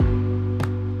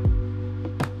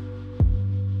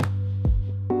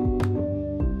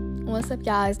what's up,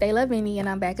 y'all? It's Day Love Vinny, and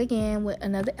I'm back again with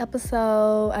another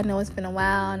episode. I know it's been a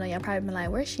while. I know y'all probably been like,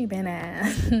 where's she been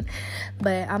at?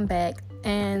 But I'm back,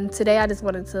 and today I just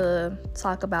wanted to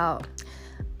talk about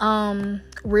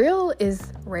real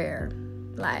is rare.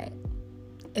 Like,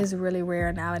 it's really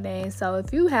rare nowadays. So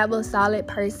if you have a solid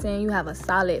person, you have a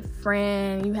solid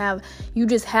friend, you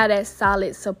just have that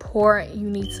solid support, you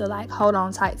need to like hold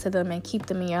on tight to them and keep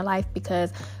them in your life,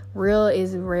 because real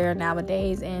is rare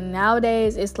nowadays. And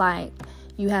nowadays it's like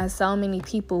you have so many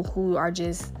people who are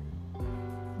just,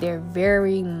 they're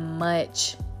very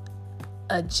much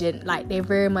agenda, like they're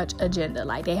very much agenda,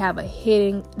 like they have a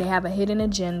hidden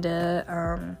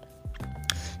agenda,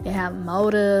 they have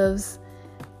motives,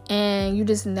 and you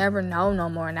just never know no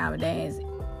more nowadays.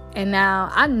 And now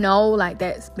I know like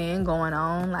that's been going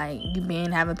on, like you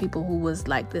been having people who was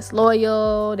like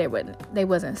disloyal, they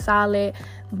wasn't solid,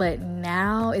 but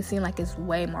now it seems like it's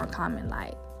way more common.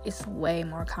 Like it's way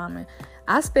more common.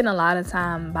 I spend a lot of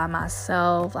time by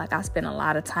myself. Like I spend a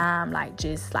lot of time like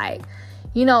just like,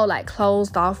 you know, like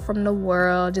closed off from the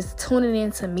world, just tuning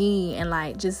into me and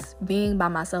like just being by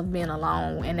myself, being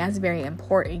alone. And that's very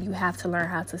important. You have to learn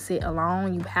how to sit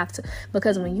alone. You have to,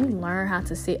 because when you learn how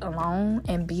to sit alone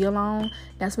and be alone,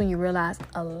 that's when you realize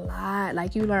a lot.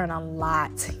 Like you learn a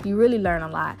lot. You really learn a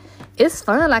lot. It's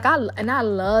fun. Like I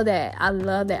love that. I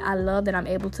love that I'm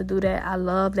able to do that. I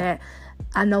love that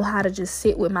I know how to just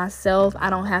sit with myself. I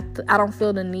don't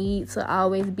feel the need to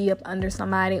always be up under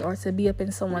somebody or to be up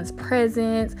in someone's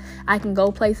presence. I can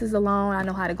go places alone. I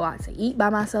know how to go out to eat by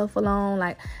myself alone.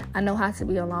 Like I know how to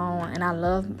be alone, and I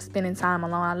love spending time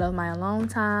alone. I love my alone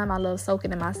time. I love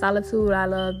soaking in my solitude. I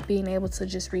love being able to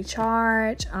just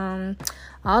recharge,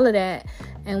 all of that.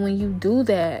 And when you do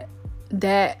that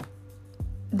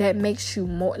makes you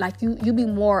more like you be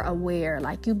more aware.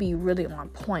 Like you be really on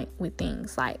point with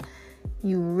things. Like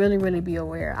you really be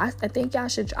aware. I think I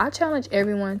challenge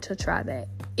everyone to try that.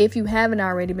 If you haven't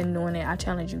already been doing it, I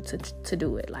challenge you to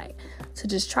do it. Like to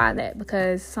just try that,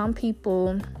 because some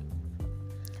people,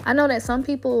 I know that some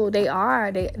people they're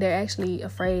actually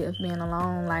afraid of being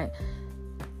alone. Like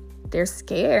they're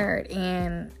scared,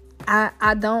 and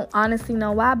I don't honestly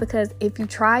know why, because if you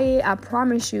try it, I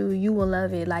promise you will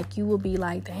love it. Like you will be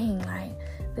like, dang, like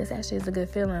this actually is a good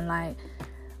feeling. Like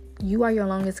you are your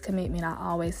longest commitment. I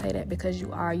always say that, because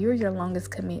you're your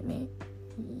longest commitment.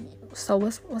 So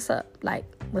what's up? Like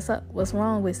what's up? What's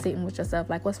wrong with sitting with yourself?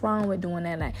 Like what's wrong with doing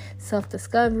that? Like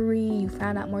self-discovery, you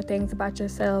find out more things about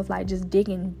yourself, like just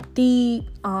digging deep,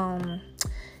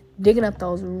 digging up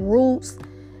those roots,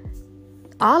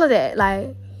 all of that.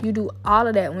 Like you do all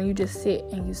of that when you just sit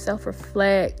and you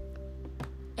self-reflect.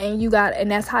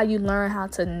 And that's how you learn how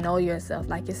to know yourself.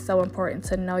 Like, it's so important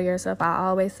to know yourself. I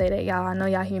always say that, y'all. I know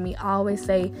y'all hear me always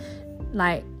say,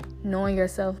 like, knowing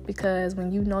yourself, because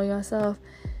when you know yourself,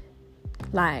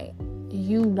 like,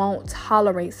 you won't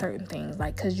tolerate certain things.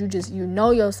 Like, because you know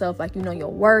yourself, like, you know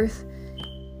your worth,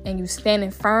 and you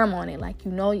standing firm on it. Like,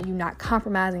 you know you're not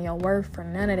compromising your worth for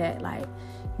none of that. Like,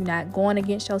 you're not going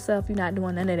against yourself. You're not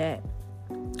doing none of that.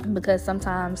 Because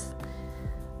sometimes,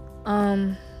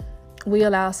 we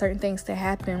allow certain things to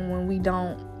happen when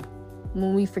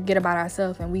we forget about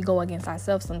ourselves, and we go against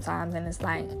ourselves sometimes. And it's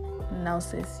like, no,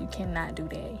 sis, you cannot do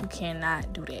that. You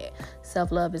cannot do that.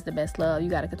 Self-love is the best love. You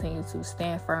got to continue to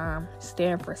stand firm,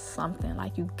 stand for something.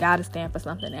 Like, you got to stand for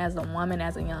something as a woman,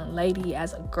 as a young lady,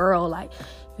 as a girl. Like,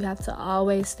 you have to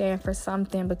always stand for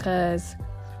something, because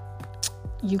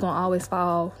you're going to always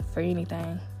fall for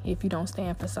anything if you don't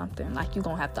stand for something. Like, you're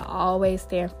going to have to always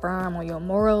stand firm on your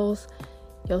morals,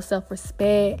 your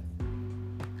self-respect,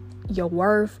 your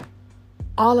worth,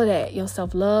 all of that, your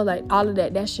self-love, like all of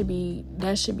that should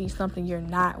be something you're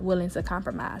not willing to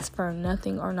compromise for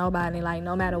nothing or nobody, like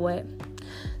no matter what.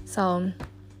 So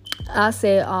I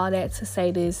said all that to say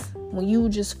this: when you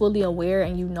just fully aware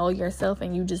and you know yourself,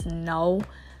 and you just know,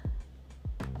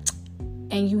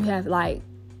 and you have like,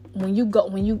 when you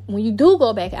do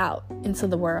go back out into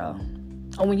the world,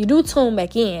 or when you do tune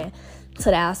back in to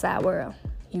the outside world,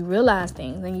 you realize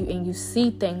things, and you see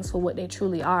things for what they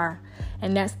truly are.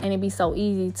 And it be so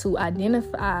easy to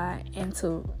identify and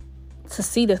to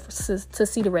see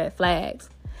the red flags,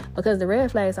 because the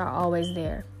red flags are always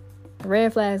there. The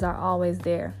red flags are always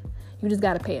there. You just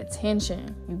got to pay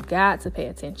attention. You got to pay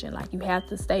attention. Like, you have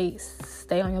to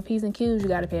stay on your P's and Q's. You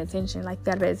got to pay attention. Like, you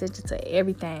got to pay attention to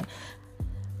everything.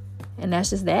 And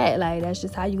that's just that. Like, that's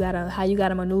just how you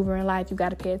gotta maneuver in life. You got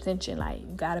to pay attention. Like,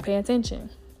 you got to pay attention.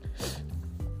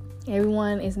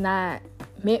 Everyone is not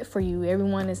meant for you.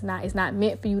 It's not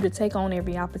meant for you to take on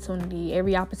every opportunity.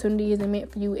 Every opportunity isn't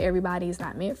meant for you. Everybody is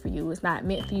not meant for you. It's not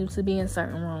meant for you to be in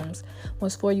certain rooms.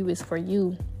 What's for you is for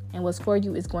you. And what's for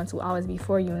you is going to always be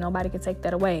for you. Nobody can take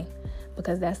that away,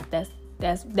 because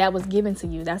that was given to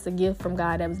you. That's a gift from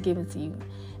God that was given to you.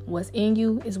 What's in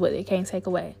you is what they can't take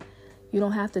away. You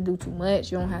don't have to do too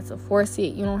much. You don't have to force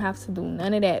it. You don't have to do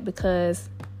none of that, because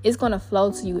it's going to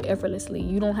flow to you effortlessly.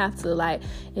 You don't have to, like,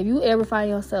 if you ever find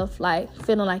yourself like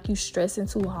feeling like you stressing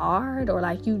too hard, or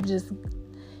like you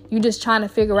just trying to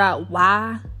figure out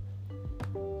why,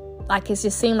 like it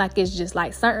just seems like it's just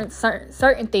like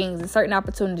certain things and certain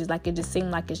opportunities, like it just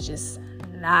seems like it's just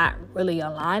not really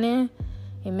aligning,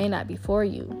 it may not be for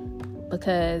you,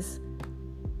 because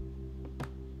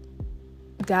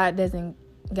he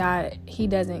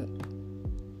doesn't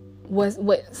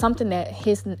what something that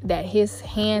his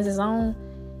hands is on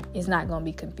is not going to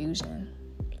be confusion.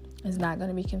 It's not going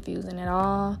to be confusing at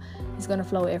all. It's going to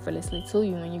flow effortlessly to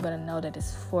you, and you're going to know that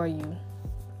it's for you.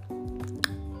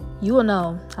 You will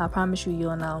know. I promise you,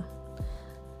 you'll know.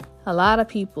 A lot of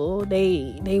people,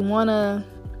 they want to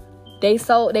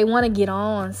get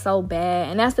on so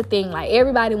bad. And that's the thing. Like,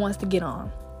 everybody wants to get on.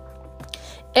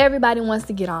 Everybody wants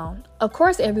to get on. Of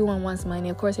course, everyone wants money.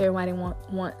 Of course, everybody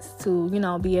wants to,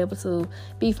 be able to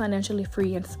be financially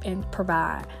free and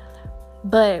provide.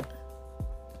 But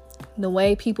the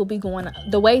way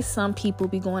some people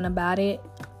be going about it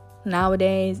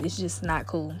nowadays is just not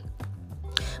cool.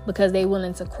 Because they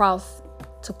willing to cross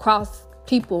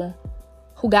people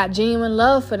who got genuine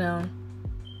love for them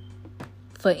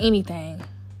for anything.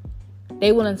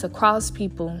 They willing to cross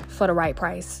people for the right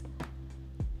price.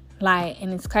 Like,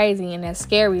 and it's crazy and that's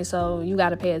scary. So you got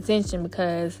to pay attention,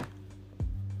 because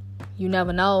you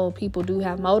never know. People do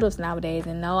have motives nowadays.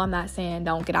 And no, I'm not saying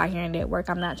don't get out here and network.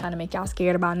 I'm not trying to make y'all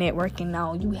scared about networking.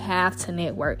 No, you have to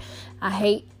network. I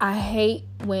hate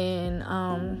when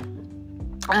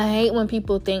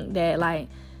people think that, like,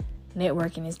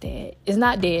 networking is dead. It's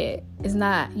not dead. It's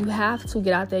not. You have to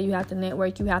get out there. You have to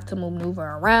network. You have to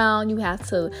maneuver around. You have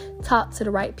to talk to the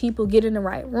right people, get in the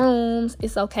right rooms.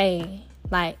 It's okay.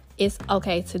 Like, it's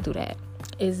okay to do that.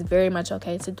 It's very much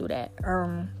okay to do that.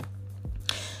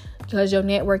 Because your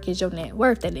network is your net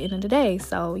worth at the end of the day.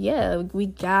 So yeah, we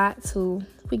got to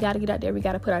get out there. We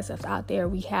got to put ourselves out there.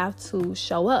 We have to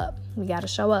show up. We got to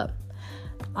show up.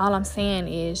 All I'm saying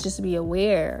is just be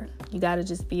aware. You got to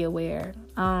just be aware.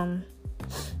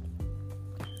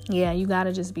 You got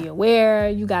to just be aware.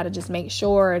 You got to just make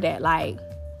sure that, like,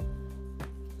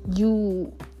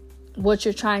 what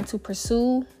you're trying to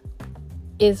pursue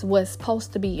is what's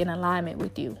supposed to be in alignment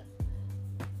with you.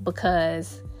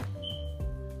 Because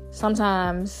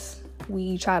sometimes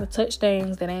we try to touch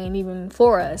things that ain't even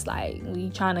for us. Like,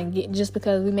 we trying to get, just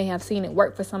because we may have seen it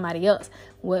work for somebody else,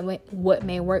 what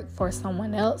may work for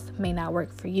someone else may not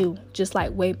work for you. Just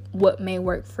like what may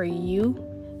work for you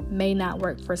may not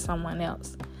work for someone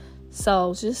else.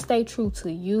 So just stay true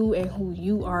to you and who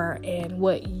you are and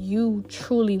what you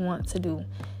truly want to do.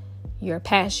 Your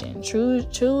passion.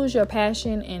 Choose your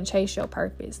passion and chase your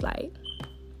purpose. Like,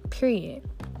 period,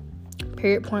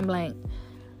 point blank.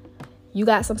 You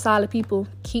got some solid people,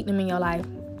 keep them in your life.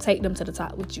 Take them to the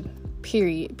top with you.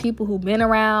 Period. People who've been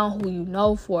around, who you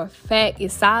know for a fact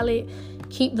is solid,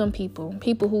 keep them people.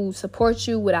 People who support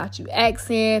you without you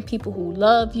asking. People who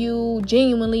love you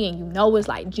genuinely, and you know it's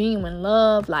like genuine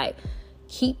love. Like,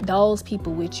 keep those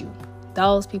people with you.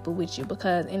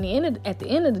 Because at the end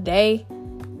of the day,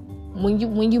 when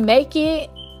you make it,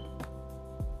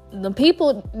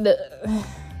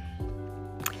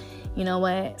 you know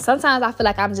what? Sometimes I feel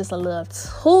like I'm just a little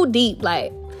too deep.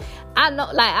 Like, I know,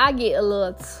 like, I get a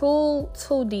little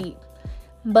too deep.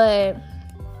 But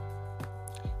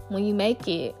when you make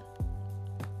it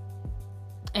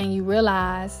and you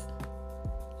realize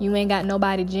you ain't got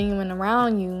nobody genuine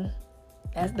around you,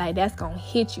 that's gonna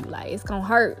hit you. Like, it's gonna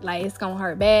hurt. Like, it's gonna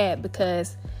hurt bad,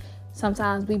 because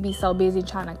sometimes we be so busy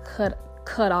trying to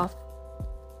cut off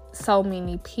so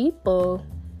many people.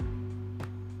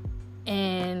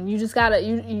 And you just gotta,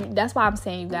 that's why I'm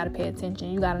saying you gotta pay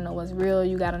attention. You gotta know what's real.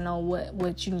 You gotta know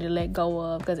what you need to let go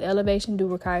of, because elevation do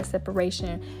require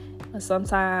separation.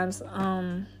 Sometimes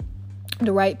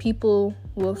the right people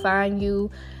will find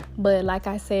you. But like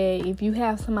I said, if you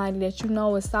have somebody that you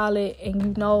know is solid and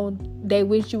you know they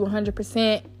with you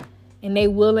 100% and they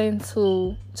willing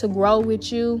to grow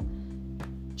with you,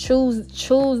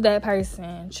 choose that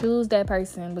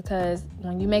person. Because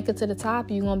when you make it to the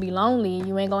top, you're gonna be lonely.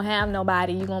 You ain't gonna have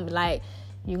nobody. You're gonna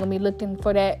be looking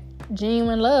for that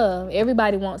genuine love.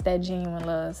 Everybody wants that genuine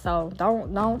love. So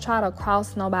don't try to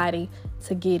cross nobody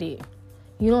to get it.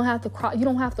 You don't have to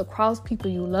cross people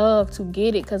you love to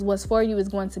get it, because what's for you is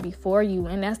going to be for you.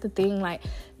 And that's the thing. Like,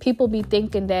 people be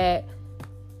thinking that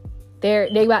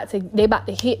they about to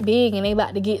hit big and they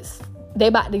about to get they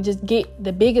about to just get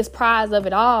the biggest prize of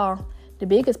it all. The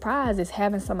biggest prize is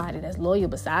having somebody that's loyal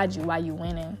beside you while you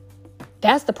winning.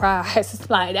 That's the prize. It's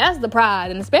like, that's the prize.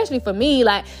 And especially for me,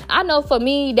 like, I know for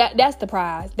me, that's the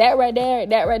prize. That right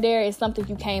there is something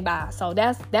you can't buy. So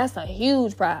that's a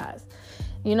huge prize.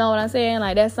 You know what I'm saying?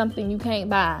 Like, that's something you can't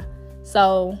buy.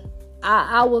 So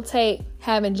I will take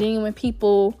having genuine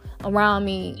people around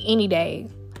me any day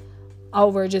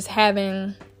over just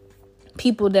having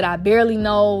people that I barely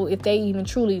know, if they even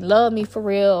truly love me for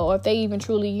real, or if they even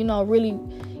truly, really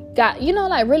got,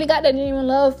 really got that genuine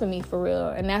love for me for real.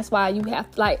 And that's why you have,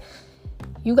 like,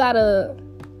 you gotta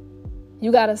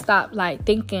stop, like,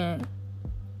 thinking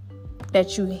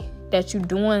that you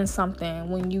doing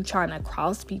something when you trying to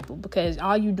cross people, because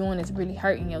all you doing is really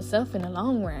hurting yourself in the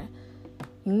long run.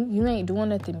 You ain't doing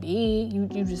nothing big. You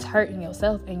just hurting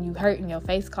yourself, and you hurting your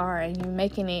face card, and you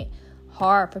making it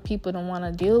hard for people to want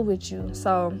to deal with you.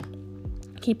 So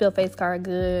keep your face card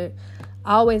good.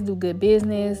 Always do good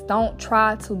business. Don't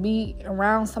try to be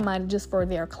around somebody just for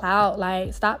their clout.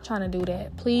 Like, stop trying to do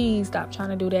that. Please stop trying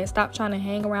to do that. Stop trying to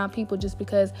hang around people just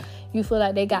because you feel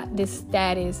like they got this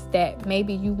status that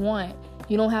maybe you want.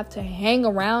 You don't have to hang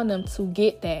around them to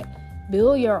get that.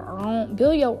 Build your own.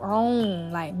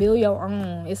 Like, build your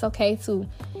own. It's okay to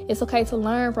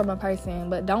learn from a person,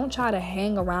 but don't try to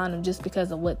hang around them just because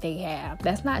of what they have.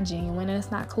 That's not genuine, and it's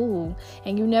not cool.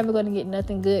 And you're never going to get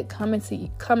nothing good coming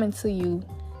to you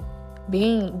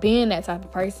being that type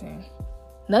of person.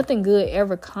 Nothing good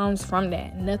ever comes from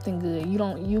that. Nothing good.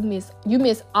 You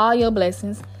miss all your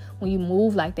blessings when you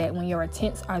move like that, when your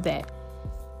intents are that.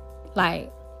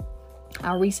 Like,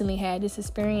 I recently had this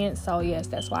experience, so yes,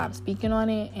 that's why I'm speaking on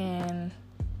it. And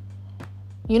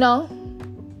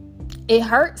it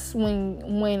hurts when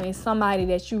it's somebody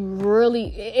that you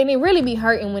really, and it really be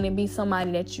hurting when it be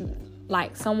somebody that you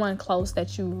like, someone close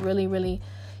that you really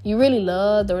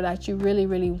loved, or that you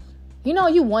really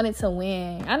you wanted to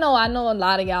win. I know a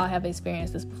lot of y'all have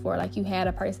experienced this before. Like, you had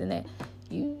a person that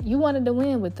you wanted to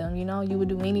win with them. You would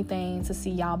do anything to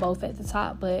see y'all both at the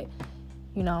top, but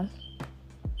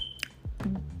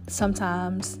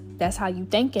sometimes that's how you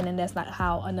thinking, and that's not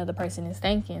how another person is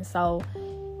thinking. So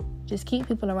just keep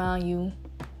people around you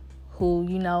who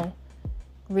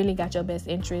really got your best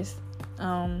interest.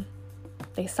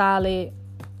 They solid,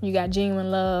 you got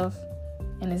genuine love,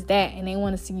 and it's that, and they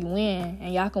want to see you win,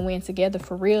 and y'all can win together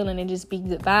for real, and it just be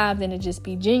good vibes, and it just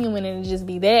be genuine, and it just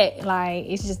be that. Like,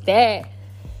 it's just that.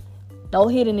 No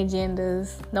hidden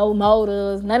agendas, no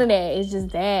motives, none of that. It's just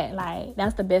that. Like,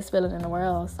 that's the best feeling in the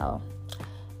world. So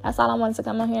that's all I wanted to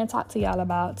come on here and talk to y'all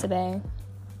about today.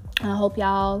 I hope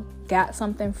y'all got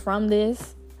something from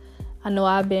this. I know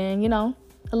I've been, a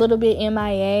little bit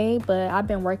MIA, but I've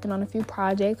been working on a few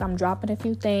projects. I'm dropping a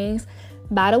few things.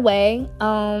 By the way,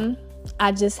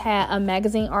 I just had a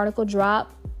magazine article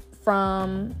drop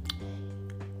from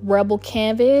Rebel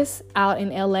Canvas out in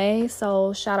LA.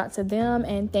 So shout out to them,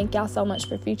 and thank y'all so much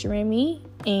for featuring me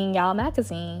in y'all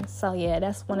magazine. So yeah,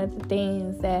 that's one of the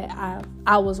things that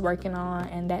I was working on,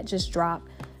 and that just dropped.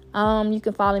 You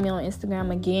can follow me on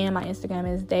Instagram. Again, my Instagram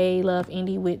is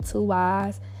DayLoveIndie with 2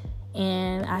 Y's,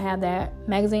 and I have that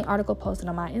magazine article posted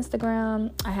on my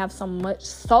Instagram. I have so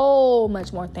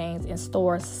much more things in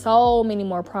store, so many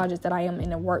more projects that I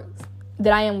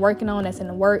am working on, that's in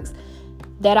the works,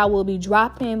 that I will be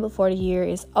dropping before the year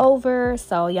is over.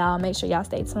 So y'all make sure y'all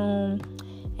stay tuned.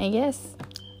 And yes,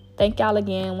 thank y'all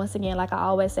again. Once again, like I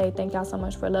always say, thank y'all so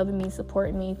much for loving me,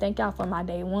 supporting me. Thank y'all for my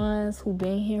day ones who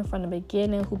been here from the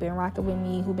beginning, who been rocking with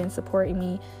me, who been supporting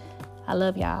me. I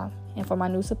love y'all. And for my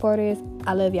new supporters,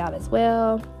 I love y'all as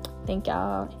well. Thank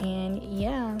y'all. And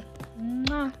yeah.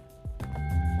 Mwah.